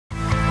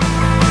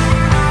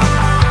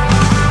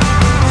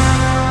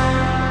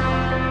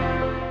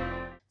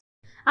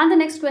And the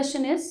next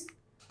question is,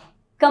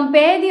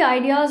 compare the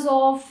ideas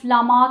of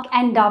Lamarck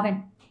and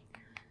Darwin.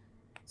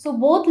 So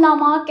both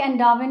Lamarck and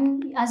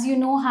Darwin, as you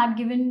know, had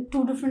given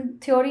two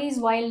different theories.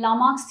 While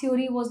Lamarck's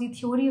theory was the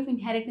theory of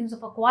inheritance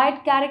of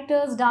acquired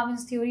characters,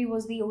 Darwin's theory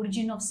was the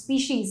origin of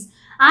species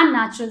and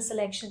natural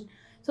selection.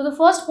 So the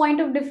first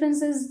point of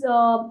difference is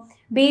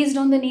based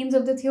on the names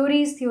of the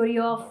theories, theory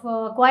of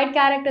acquired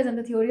characters and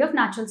the theory of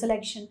natural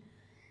selection.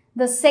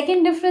 The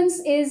second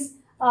difference is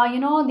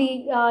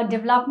the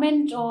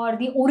development or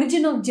the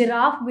origin of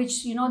giraffe,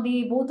 which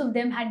they both of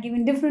them had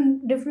given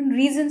different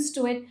reasons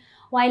to it.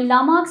 While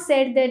Lamarck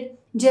said that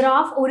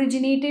giraffe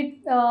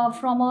originated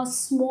from a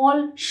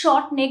small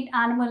short-necked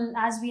animal,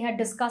 as we had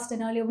discussed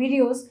in earlier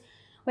videos,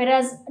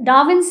 whereas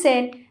Darwin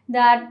said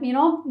that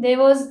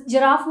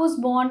giraffe was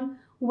born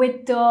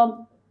with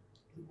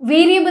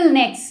variable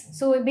necks.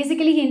 So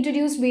basically he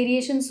introduced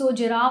variation. So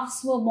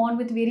giraffes were born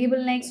with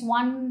variable necks.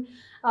 One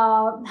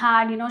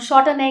had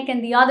shorter neck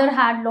and the other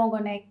had longer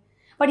neck,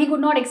 but he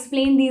could not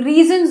explain the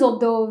reasons of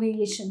the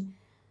variation.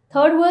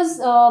 Third was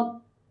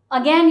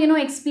again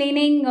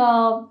explaining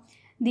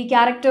the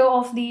character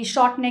of the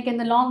short neck and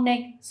the long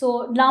neck.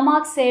 So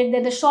Lamarck said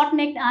that the short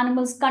necked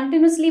animals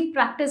continuously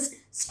practiced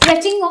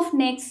stretching of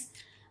necks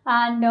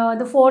and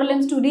the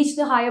forelimbs to reach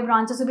the higher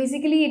branches. So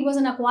basically it was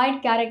an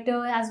acquired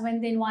character, as when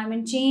the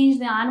environment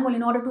changed, the animal,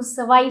 in order to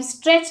survive,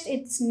 stretched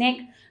its neck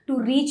to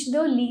reach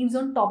the leaves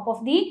on top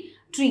of the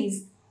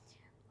trees.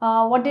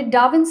 What did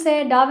Darwin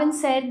say? Darwin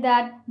said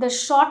that the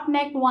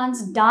short-necked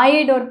ones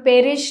died or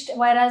perished,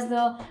 whereas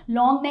the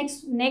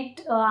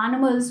long-necked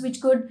animals, which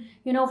could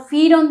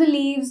feed on the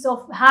leaves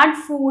of had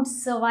food,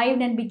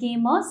 survived and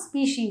became a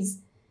species.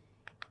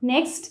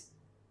 Next,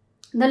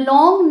 the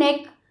long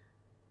neck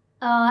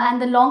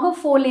and the longer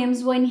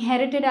forelimbs were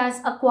inherited as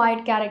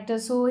acquired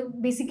characters. So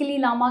basically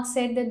Lamarck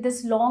said that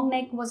this long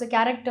neck was a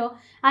character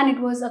and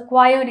it was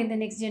acquired in the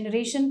next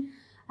generation.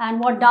 And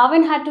what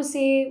Darwin had to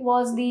say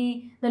was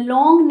the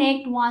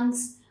long-necked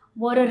ones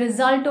were a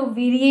result of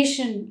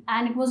variation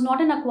and it was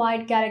not an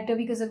acquired character,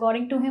 because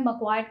according to him,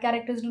 acquired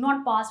characters do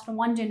not pass from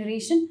one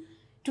generation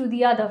to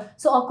the other.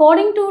 So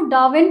according to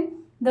Darwin,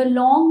 the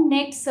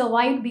long-necked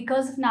survived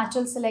because of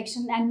natural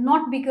selection and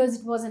not because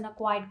it was an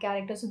acquired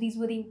character. So these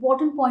were the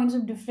important points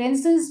of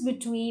differences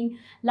between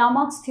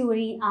Lamarck's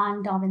theory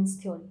and Darwin's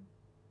theory.